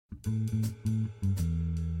This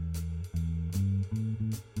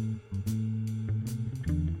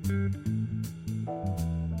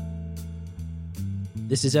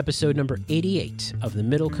is episode number 88 of the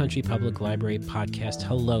Middle Country Public Library podcast.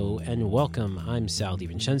 Hello and welcome. I'm Sal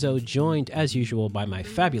DiVincenzo, joined as usual by my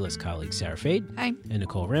fabulous colleagues Sarah Fade. Hi. And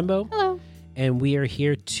Nicole Rambo. Hello. And we are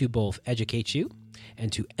here to both educate you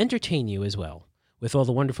and to entertain you as well with all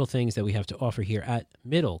the wonderful things that we have to offer here at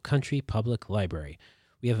Middle Country Public Library.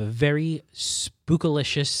 We have a very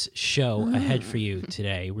spookalicious show ahead for you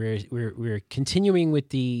today. We're continuing with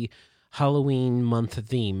the Halloween month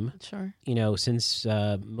theme. Sure. You know, since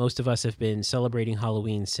most of us have been celebrating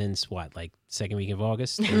Halloween since like second week of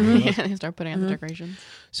August? Yeah, they start putting out the decorations.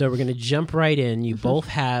 So we're going to jump right in. You both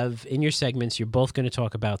have, in your segments, you're both going to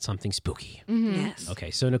talk about something spooky. Mm-hmm. Yes.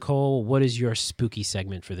 Okay, so Nicole, what is your spooky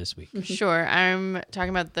segment for this week? Sure. I'm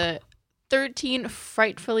talking about the 13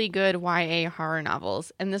 frightfully good YA horror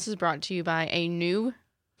novels, and this is brought to you by a new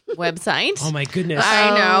website. Oh my goodness.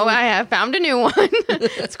 I know. I have found a new one.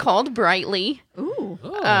 It's called Brightly. Ooh.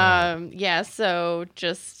 Yeah, so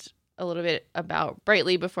just a little bit about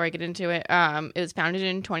Brightly before I get into it. It was founded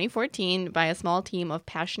in 2014 by a small team of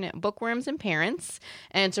passionate bookworms and parents,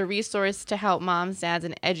 and it's a resource to help moms, dads,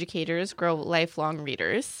 and educators grow lifelong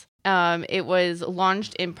readers. It was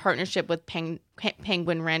launched in partnership with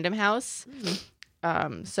Penguin Random House.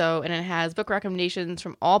 And it has book recommendations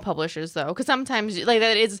from all publishers, though, because sometimes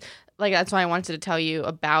that's why I wanted to tell you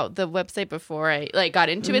about the website before I got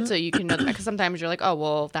into it, so you can know that, because sometimes you're like, oh,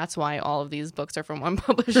 well, that's why all of these books are from one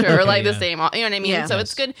publisher, or the same, you know what I mean? Yeah. So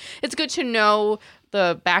it's good to know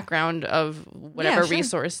the background of whatever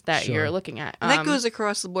resource that you're looking at. And that goes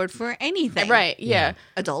across the board for anything. Right, yeah.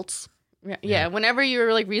 Adults. Yeah, whenever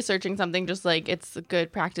you're researching something, just it's a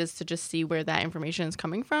good practice to just see where that information is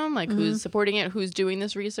coming from, who's supporting it, who's doing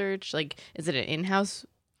this research, is it an in-house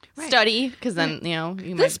study? Because then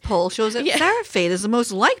This poll shows that Sarah Fade is the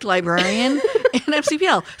most liked librarian in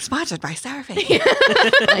FCPL, sponsored by Sarah Fade.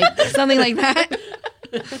 Something like that.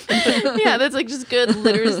 Yeah, that's just good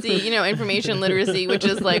literacy, information literacy, which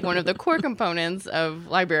is one of the core components of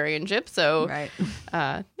librarianship. So, Right.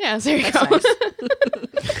 Yeah, so there you go. Nice.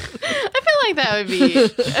 I feel like that would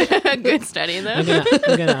be a good study, though.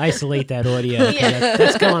 I'm gonna isolate that audio. Yeah.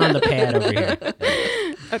 That's going on the pad over here.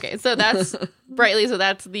 Okay, so that's Brightly. So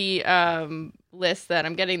that's the list that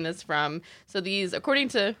I'm getting this from. So these, according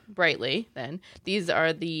to Brightly, these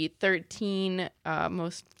are the 13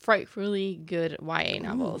 most frightfully good YA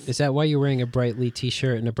novels. Is that why you're wearing a Brightly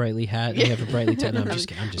t-shirt and a Brightly hat and you have a Brightly tent? No, I'm just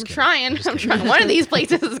kidding. I'm trying. One of these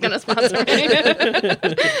places is going to sponsor me.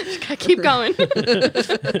 Just gotta keep going.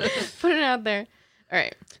 Put it out there. All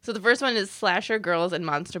right. So the first one is Slasher Girls and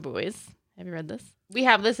Monster Boys. Have you read this? We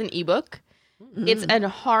have this in ebook. It's a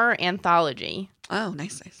horror anthology. Oh,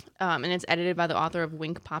 nice. And it's edited by the author of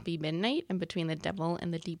Wink Poppy Midnight and Between the Devil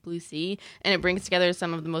and the Deep Blue Sea. And it brings together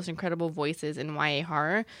some of the most incredible voices in YA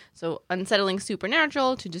horror. So unsettling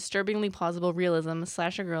supernatural to disturbingly plausible realism,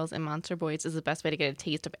 Slasher Girls and Monster Boys is the best way to get a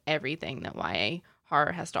taste of everything that YA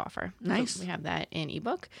horror has to offer. Nice. So we have that in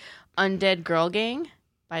ebook. Undead Girl Gang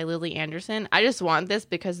by Lily Anderson. I just want this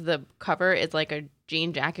because the cover is a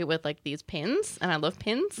jean jacket with these pins, and I love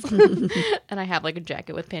pins. And I have a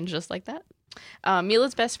jacket with pins just like that.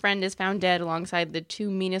 Mila's best friend is found dead alongside the two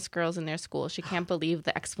meanest girls in their school. She can't believe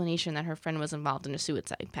the explanation that her friend was involved in a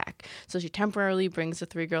suicide pact. So she temporarily brings the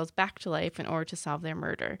three girls back to life in order to solve their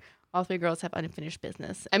murder. All three girls have unfinished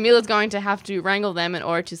business. And Mila's going to have to wrangle them in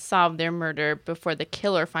order to solve their murder before the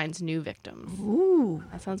killer finds new victims. Ooh.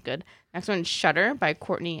 That sounds good. Next one is Shudder by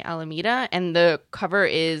Courtney Alameda. And the cover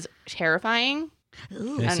is terrifying.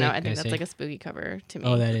 Ooh. I don't know. I think that's a spooky cover to me.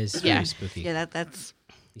 Oh, that is very spooky. Yeah, that's...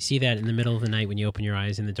 You see that in the middle of the night when you open your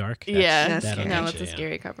eyes in the dark? That's scary. a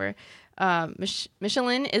scary cover.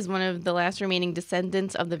 Michelin is one of the last remaining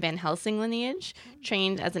descendants of the Van Helsing lineage,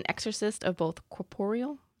 trained as an exorcist of both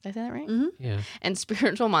corporeal, did I say that right? Mm-hmm. Yeah. And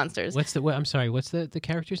spiritual monsters. I'm sorry, what's the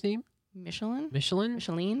character's name? Michelin?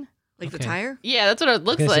 Michelin? Like the Okay. tire? Yeah, that's what it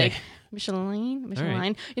looks gonna like. say. Michelin.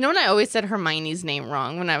 right. You know when I always said Hermione's name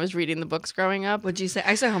wrong when I was reading the books growing up? What'd you say?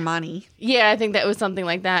 I said Hermione. Yeah, I think that was something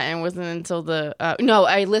like that, and it wasn't until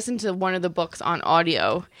I listened to one of the books on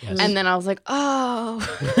audio, Yes. and then I was like, oh,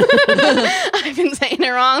 I've been saying it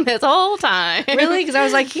wrong this whole time. Really? Because I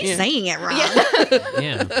was like, he's saying it wrong.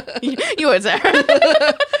 Yeah. You would, Sarah.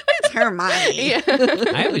 It's Hermione. Yeah.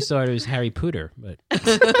 I always thought it was Harry Potter, but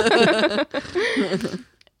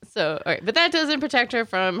So, all right, but that doesn't protect her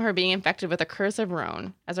from her being infected with a curse of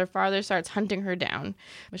Roan. As her father starts hunting her down,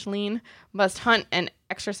 Micheline must hunt and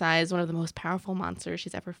exorcise one of the most powerful monsters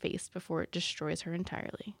she's ever faced before it destroys her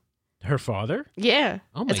entirely. Her father? Yeah.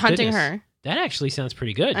 Oh my it's hunting goodness. her. That actually sounds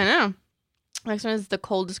pretty good. I know. Next one is The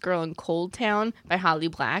Coldest Girl in Cold Town by Holly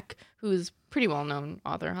Black, who's pretty well-known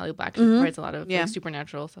author. Holly Black, she writes a lot of like,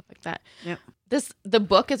 supernatural stuff like that. Yep.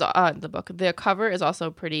 The cover is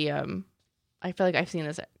also pretty. I feel like I've seen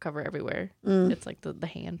this cover everywhere. It's like the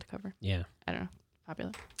hand cover. Yeah. I don't know,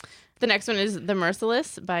 popular. The next one is The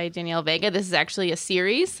Merciless by Danielle Vega. This is actually a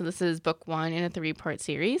series, so this is book 1 in a 3-part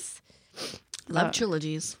series. Love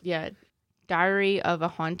trilogies. Yeah, Diary of a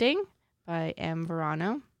Haunting by M.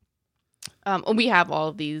 Verano. We have all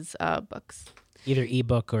of these books. Either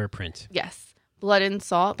ebook or print. Yes. Blood and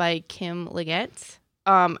Salt by Kim Liggett.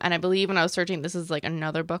 And I believe when I was searching, this is like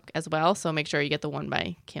another book as well. So make sure you get the one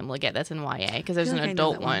by Kim Liggett that's in YA because there's an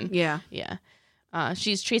adult one. Yeah. Yeah.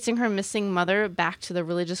 She's tracing her missing mother back to the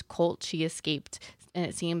religious cult she escaped, and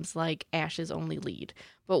it seems like ashes only lead.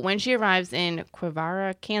 But when she arrives in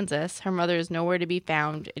Quivara, Kansas, her mother is nowhere to be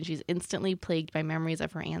found, and she's instantly plagued by memories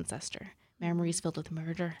of her ancestor. Memories filled with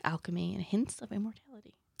murder, alchemy, and hints of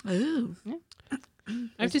immortality. Ooh. Yeah.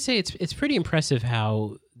 I have to say it's pretty impressive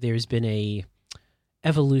how there's been a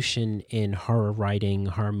evolution in horror writing,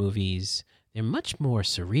 horror movies. They're much more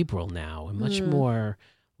cerebral now and much more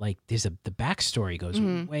like the backstory goes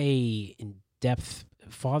way in depth.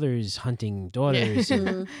 Fathers hunting daughters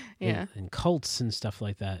and cults and stuff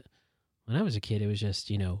like that. When I was a kid, it was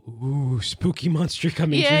just, ooh, spooky monster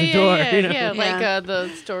coming through the door. Like the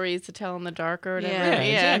stories to tell in the dark or whatever. Yeah,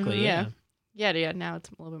 exactly. Yeah. Now it's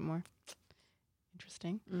a little bit more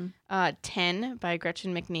interesting. 10 by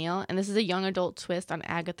Gretchen McNeil. And this is a young adult twist on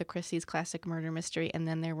Agatha Christie's classic murder mystery, And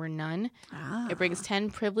Then There Were None. It brings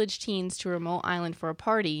 10 privileged teens to a remote island for a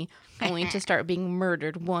party, only to start being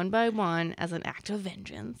murdered one by one as an act of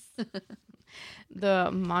vengeance. The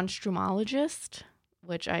Monstrumologist,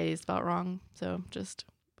 which I spelled wrong, so just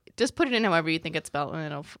put it in however you think it's spelled, and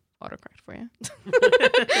it'll autocorrect for you.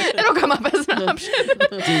 It'll come up as an option.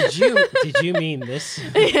 Did you mean this?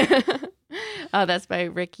 That's by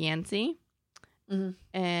Rick Yancey.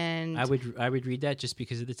 And I would read that just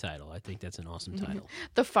because of the title. I think that's an awesome title.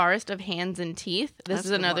 The Forest of Hands and Teeth. This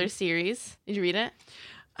is another series. Did you read it?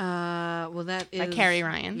 Well, that is by Carrie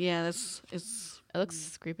Ryan. Yeah, it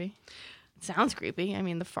looks creepy. It sounds creepy. I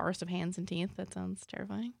mean, The Forest of Hands and Teeth. That sounds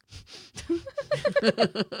terrifying.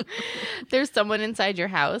 There's Someone Inside Your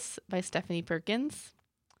House by Stephanie Perkins,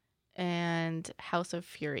 and House of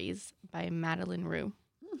Furies by Madeline Rue.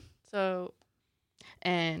 So,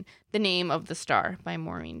 and The Name of the Star by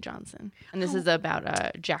Maureen Johnson. And this is about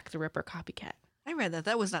a Jack the Ripper copycat. I read that.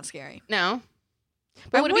 That was not scary. No.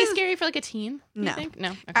 But would it be scary for like a teen? No. You think?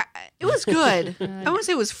 No. Okay. It was good. I wouldn't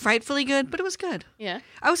say it was frightfully good, but it was good. Yeah.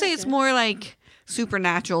 I would say it's more like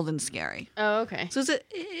supernatural than scary. Oh, okay. So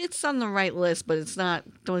it's on the right list, but it's not.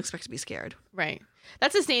 Don't expect to be scared. Right.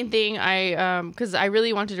 That's the same thing. Because I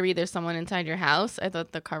really wanted to read There's Someone Inside Your House. I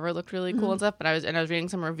thought the cover looked really cool and stuff. But I was reading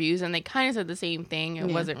some reviews, and they kind of said the same thing. It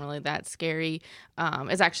wasn't really that scary.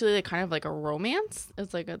 It's actually like kind of like a romance.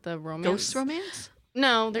 It's like the romance. Ghost romance?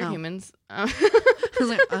 No, they're humans. I was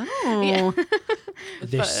like, oh. Yeah.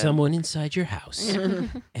 There's someone inside your house,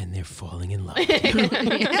 and they're falling in love.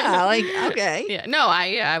 Yeah, like, okay. Yeah, no,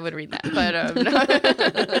 I would read that, but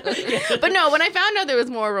but no, when I found out there was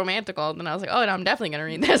more romantical, then I was like, oh, no, I'm definitely gonna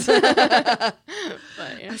read this. But,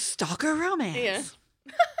 yeah. A stalker romance. Yeah.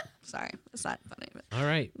 Sorry, it's not funny. But All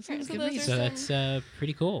right. So that's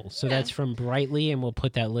pretty cool. So Yeah. that's from Brightly, and we'll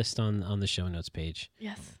put that list on the show notes page.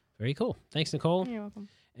 Yes. Very cool. Thanks, Nicole. You're welcome.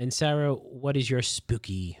 And Sarah, what is your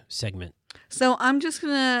spooky segment? So I'm just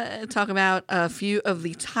going to talk about a few of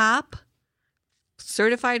the top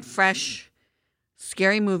certified fresh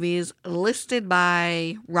scary movies listed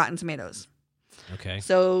by Rotten Tomatoes. Okay.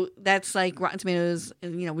 So that's like Rotten Tomatoes,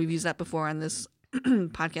 we've used that before on this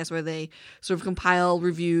podcast where they sort of compile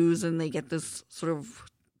reviews and they get this sort of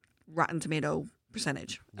Rotten Tomato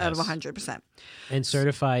percentage out of 100%. And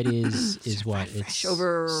certified is what? Fresh, It's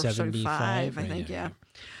over 75, 75, I think, yeah.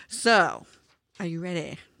 So, are you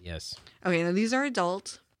ready? Yes. Okay, now these are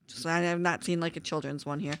adult. So I have not seen like a children's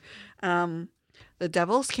one here. The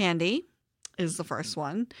Devil's Candy is the first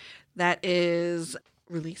one. That is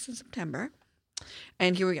released in September.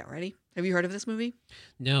 And here we go. Ready? Have you heard of this movie?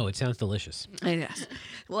 No, it sounds delicious. Yes.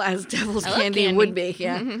 Well, as Devil's I love candy would be,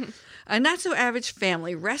 yeah. A not-so-average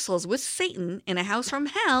family wrestles with Satan in a house from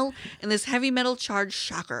hell in this heavy metal-charged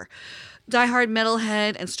shocker. Die-hard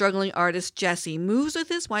metalhead and struggling artist Jesse moves with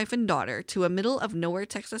his wife and daughter to a middle-of-nowhere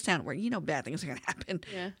Texas town where bad things are going to happen.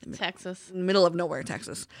 Yeah, Texas. Middle of nowhere,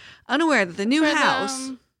 Texas. Unaware that the new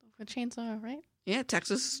house... A chainsaw, right? Yeah,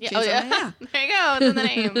 Texas Yeah. Chainsaw. Oh, yeah. There you go. That's the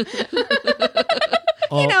name.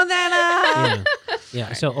 You know that. Yeah.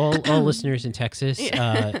 Yeah. So all listeners in Texas,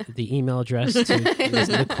 the email address to is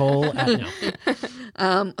Nicole at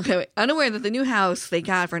no. Okay, wait. Unaware that the new house they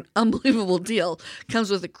got for an unbelievable deal comes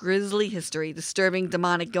with a grisly history. Disturbing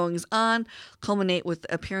demonic goings on culminate with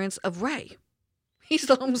the appearance of Ray. He's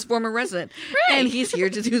the home's former resident, and he's here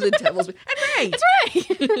to do the devil's. And Ray,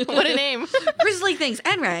 It's Ray. What a name. grisly things,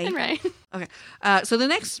 and Ray. And Ray. Okay, so the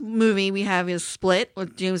next movie we have is Split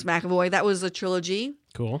with James McAvoy. That was a trilogy,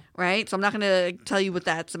 Cool. right? So I'm not going to tell you what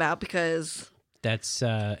that's about because. That's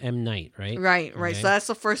M. Night, right? Right. Okay. So that's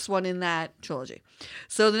the first one in that trilogy.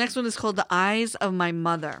 So the next one is called The Eyes of My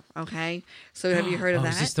Mother. Okay. So have you heard of Oh,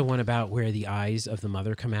 that? is this the one about where the eyes of the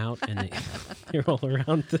mother come out and they're all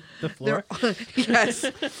around the floor? Yes.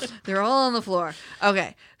 They're all on the floor.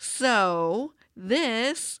 Okay. So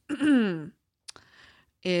this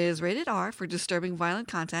is rated R for disturbing violent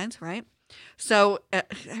content, right? So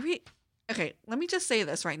okay, let me just say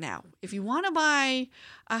this right now. If you want to buy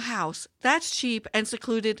a house that's cheap and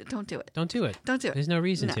secluded, don't do it. Don't do it. Don't do it. There's no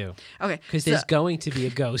reason No. to. Okay. Because there's going to be a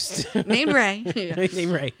ghost. named Ray. Yeah.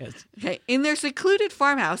 Named Ray. Yes. Okay. In their secluded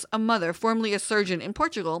farmhouse, a mother, formerly a surgeon in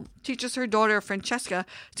Portugal, teaches her daughter Francesca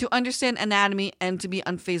to understand anatomy and to be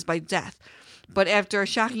unfazed by death. But after a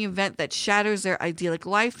shocking event that shatters their idyllic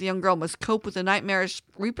life, the young girl must cope with the nightmarish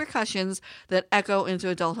repercussions that echo into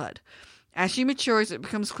adulthood. As she matures, it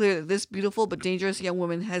becomes clear that this beautiful but dangerous young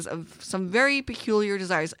woman has some very peculiar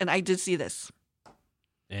desires. And I did see this.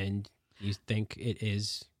 And you think it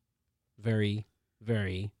is very,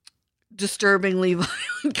 very... Disturbingly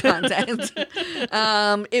violent content.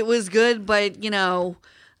 It was good, but,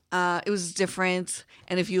 it was different.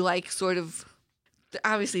 And if you like sort of...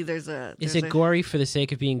 Obviously, there's a... Is it gory for the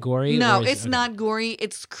sake of being gory? No, or is it's not gory.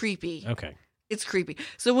 It's creepy. Okay. It's creepy.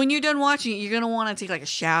 So when you're done watching it, you're going to want to take like a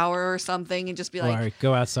shower or something and just be like... Or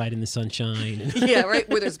go outside in the sunshine. Yeah, right?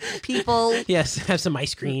 Where there's people. Yes, have some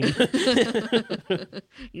ice cream.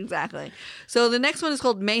 Exactly. So the next one is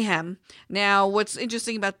called Mayhem. Now, what's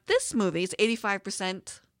interesting about this movie is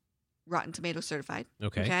 85% Rotten Tomatoes certified.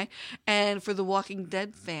 Okay. And for the Walking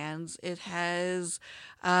Dead fans, it has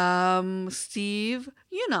Steve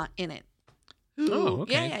Yeunat in it. Oh,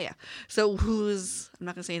 okay. Yeah. So I'm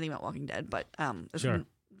not going to say anything about Walking Dead, but Sure.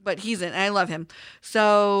 But he's in, and I love him.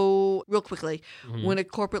 So, real quickly, Mhm. when a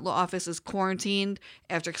corporate law office is quarantined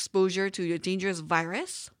after exposure to a dangerous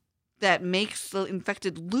virus that makes the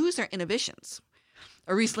infected lose their inhibitions,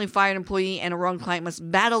 a recently fired employee and a wrong client must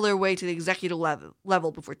battle their way to the executive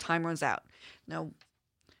level before time runs out. Now,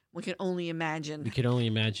 we can only imagine. We could only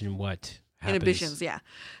imagine what happens. Inhibitions, yeah.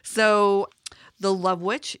 So, The Love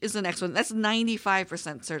Witch is the next one. That's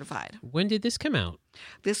 95% certified. When did this come out?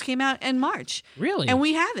 This came out in March, Really? and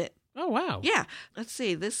we have it. Oh, wow. Yeah. Let's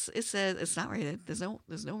see. It says it's not rated. There's no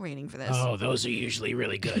rating for this. Oh, those are usually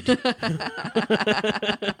really good.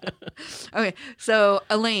 Okay. So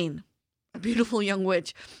Elaine, a beautiful young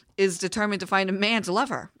witch, is determined to find a man to love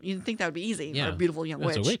her. You'd think that would be easy Yeah. for a beautiful young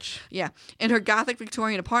That's witch. a witch. Yeah. In her gothic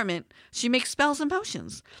Victorian apartment, she makes spells and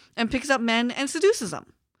potions and picks up men and seduces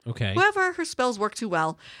them. Okay. However, her spells work too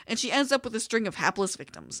well, and she ends up with a string of hapless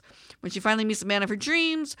victims. When she finally meets the man of her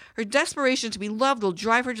dreams, her desperation to be loved will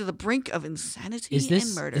drive her to the brink of insanity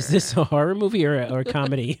and murder. Is this a horror movie or a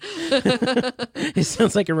comedy? It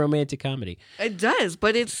sounds like a romantic comedy. It does,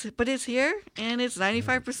 but it's here, and it's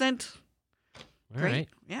 95% All great. right.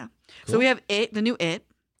 Yeah. Cool. So we have the new It,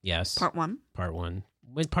 Yes. part 1. Part 1.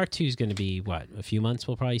 When part 2 is going to be, what, a few months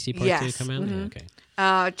we'll probably see part 2 Yes. come out? Mhm. Okay.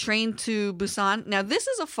 Train to Busan. Now, this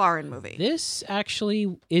is a foreign movie. This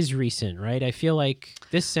actually is recent, right? I feel like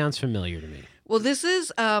this sounds familiar to me. Well, this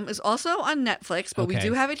is also on Netflix, but we Okay.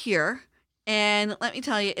 do have it here. And let me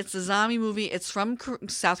tell you, it's a zombie movie. It's from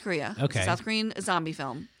South Korea. It's Okay. a South Korean zombie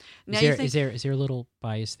film. Now Is there a little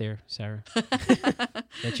bias there, Sarah?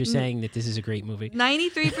 That you're saying that this is a great movie?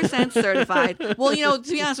 93% certified. Well,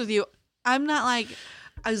 to be honest with you, I'm not like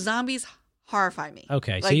zombies horrify me.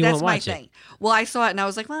 Okay, so Like you that's won't my watch it. thing. Well, I saw it and I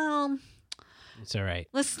was like, well, It's all right.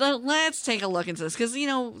 let's take a look into this because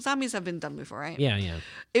zombies have been done before, right? Yeah, yeah.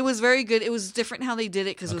 It was very good. It was different how they did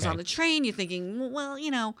it because it was Okay. on the train. You're thinking, well,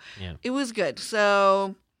 Yeah. it was good.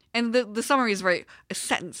 So, and the summary is a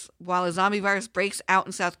sentence. While a zombie virus breaks out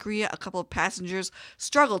in South Korea, a couple of passengers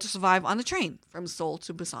struggle to survive on the train from Seoul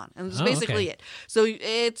to Busan, and that's Oh, basically okay. it. So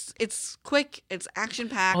it's quick, it's action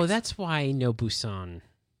packed. Oh, that's why I know Busan.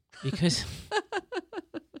 Because...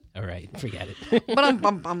 all right, forget it.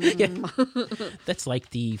 Yeah. That's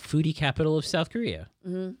like the foodie capital of South Korea.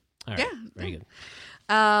 Mhm. All right, Yeah, very good.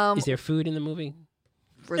 Um, Is there food in the movie?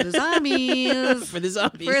 for the zombies. For the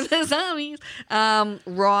zombies. For the zombies.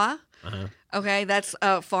 Raw. Uh-huh. Okay, that's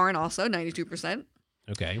foreign also, 92%.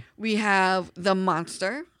 Okay. We have The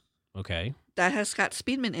Monster. Okay. That has Scott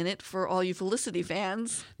Speedman in it for all you Felicity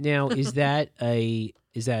fans. Now, is that a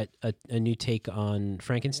new take on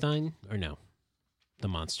Frankenstein or no? The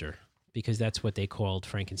Monster. Because that's what they called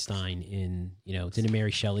Frankenstein in, didn't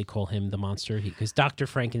Mary Shelley call him the monster? Because Dr.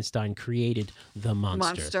 Frankenstein created the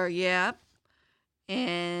monster. Monster, yeah.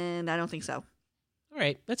 And I don't think so. All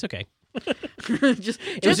right, that's okay.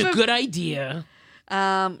 It was a good idea.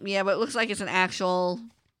 Yeah, but it looks like it's an actual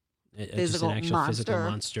physical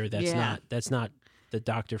monster. That's not the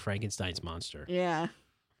Dr. Frankenstein's monster. Yeah.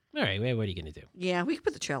 All right, what are you going to do? Yeah, we could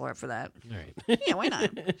put the trailer up for that. All right. Yeah, why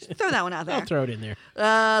not? Just throw that one out there. I'll throw it in there.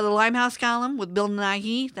 The Limehouse Column with Bill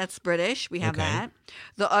Nighy. That's British. We have that.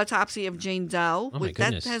 The Autopsy of Jane Doe. Oh, my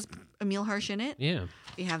goodness. That has Emile Hirsch in it. Yeah.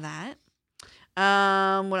 We have that.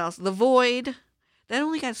 What else? The Void. That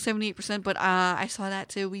only got 78%, but I saw that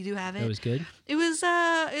too. We do have it. That was good? It was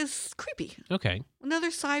it's creepy. Okay. Another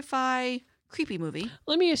sci-fi creepy movie.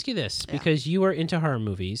 Let me ask you this, because you are into horror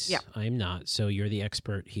movies. Yeah. I am not, so you're the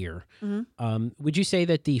expert here. Mm-hmm. Would you say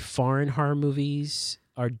that the foreign horror movies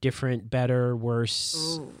are different, better,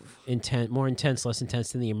 worse, more intense, less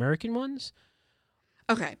intense than the American ones?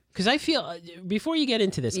 Okay. Because I feel, before you get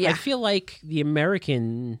into this, I feel like the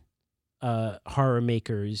American horror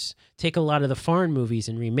makers take a lot of the foreign movies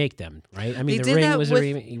and remake them, right? I mean, The Ring was a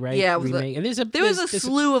remake, right? Yeah, remake. And there was a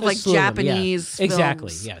slew of Japanese films.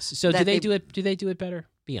 Exactly, yes. So do they do it better?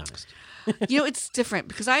 Be honest. It's different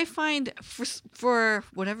because I find for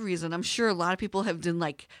whatever reason, I'm sure a lot of people have done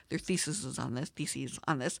like their theses on this,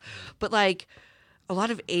 but like a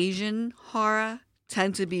lot of Asian horror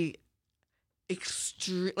tend to be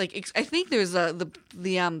extreme. Like I think there's the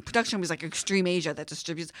production was like Extreme Asia that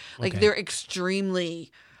distributes. Like they're extremely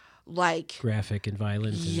like graphic and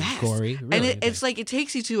violent and gory, really? And it's like it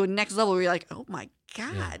takes you to a next level where you're like, oh my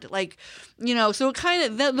God, like so it kind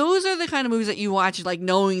of those are the kind of movies that you watch like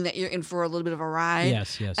knowing that you're in for a little bit of a ride.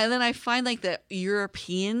 Yes. And then I find like the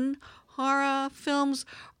European horror films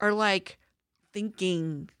are like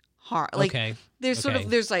thinking horror. Like there's sort of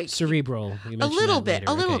there's like cerebral. A little bit.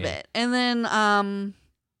 And then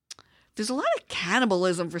there's a lot of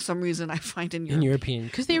cannibalism for some reason I find in European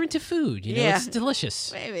because they're into food. It's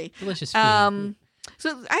delicious. Maybe delicious food.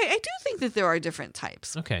 So I do think that there are different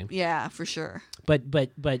types. Okay. Yeah, for sure. But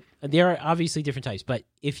there are obviously different types. But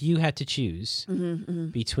if you had to choose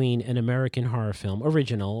between an American horror film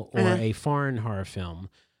original or a foreign horror film,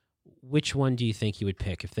 which one do you think you would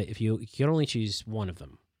pick if you could only choose one of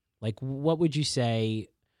them? Like, what would you say,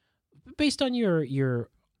 based on your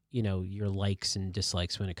likes and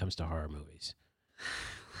dislikes when it comes to horror movies?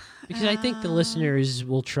 Because I think the listeners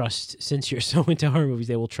will trust, since you're so into horror movies,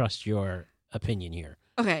 they will trust your opinion here.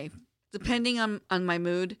 Okay, depending on my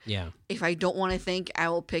mood. Yeah. If I don't want to think, I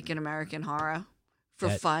will pick an American horror for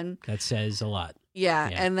fun. That says a lot. Yeah,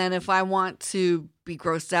 and then if I want to be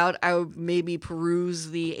grossed out, I would maybe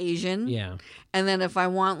peruse the Asian. Yeah. And then if I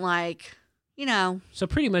want like. So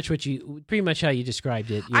pretty much how you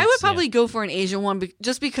described it. I would probably go for an Asian one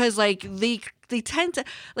just because like they tend to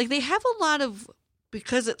like they have a lot of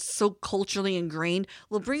because it's so culturally ingrained.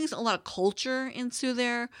 Well, it brings a lot of culture into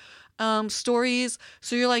their stories.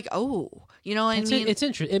 So you're like, oh, you know what I mean?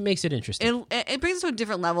 It makes it interesting. It brings it to a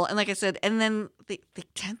different level. And like I said, and then they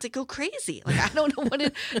tend to go crazy. Like I don't know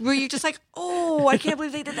where you're just like, oh, I can't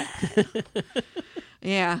believe they did that.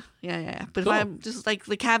 Yeah. But cool. If I'm just like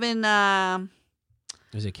the Cabin.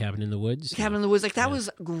 Was it Cabin in the Woods? Cabin in the Woods. Like that was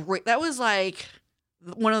great. That was like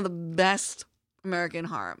one of the best American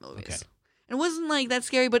horror movies. Okay. It wasn't like that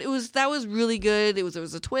scary, but that was really good. There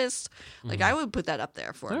was a twist. Like I would put that up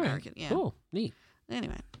there for American. Yeah. Cool. Neat.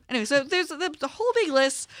 Anyway, so there's the whole big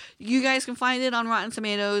list. You guys can find it on Rotten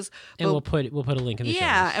Tomatoes. And we'll put a link in the show notes.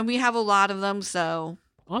 Yeah, and we have a lot of them. So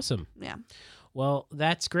awesome. Yeah. Well,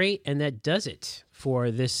 that's great, and that does it for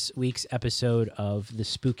this week's episode of the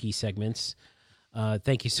Spooky Segments.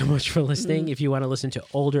 Thank you so much for listening. If you want to listen to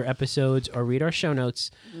older episodes or read our show notes,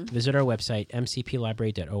 visit our website,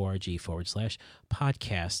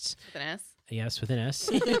 mcplibrary.org/podcasts. With an S? Yes, with an S.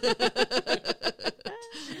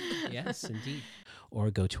 Yes, indeed. Or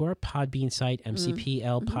go to our Podbean site,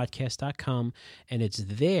 mcplpodcast.com, and it's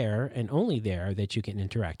there and only there that you can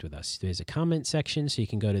interact with us. There's a comment section, so you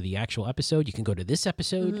can go to the actual episode. You can go to this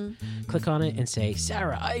episode, click on it, and say,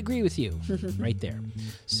 Sarah, I agree with you, right there.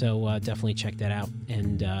 So definitely check that out.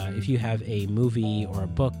 And if you have a movie or a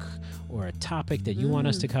book or a topic that you want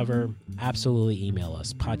us to cover, absolutely email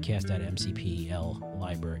us,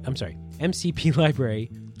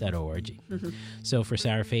 mcplibrary.org. So for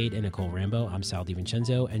Sarah Fade and Nicole Rambo, I'm Sal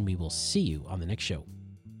DiVincenzo, and we will see you on the next show.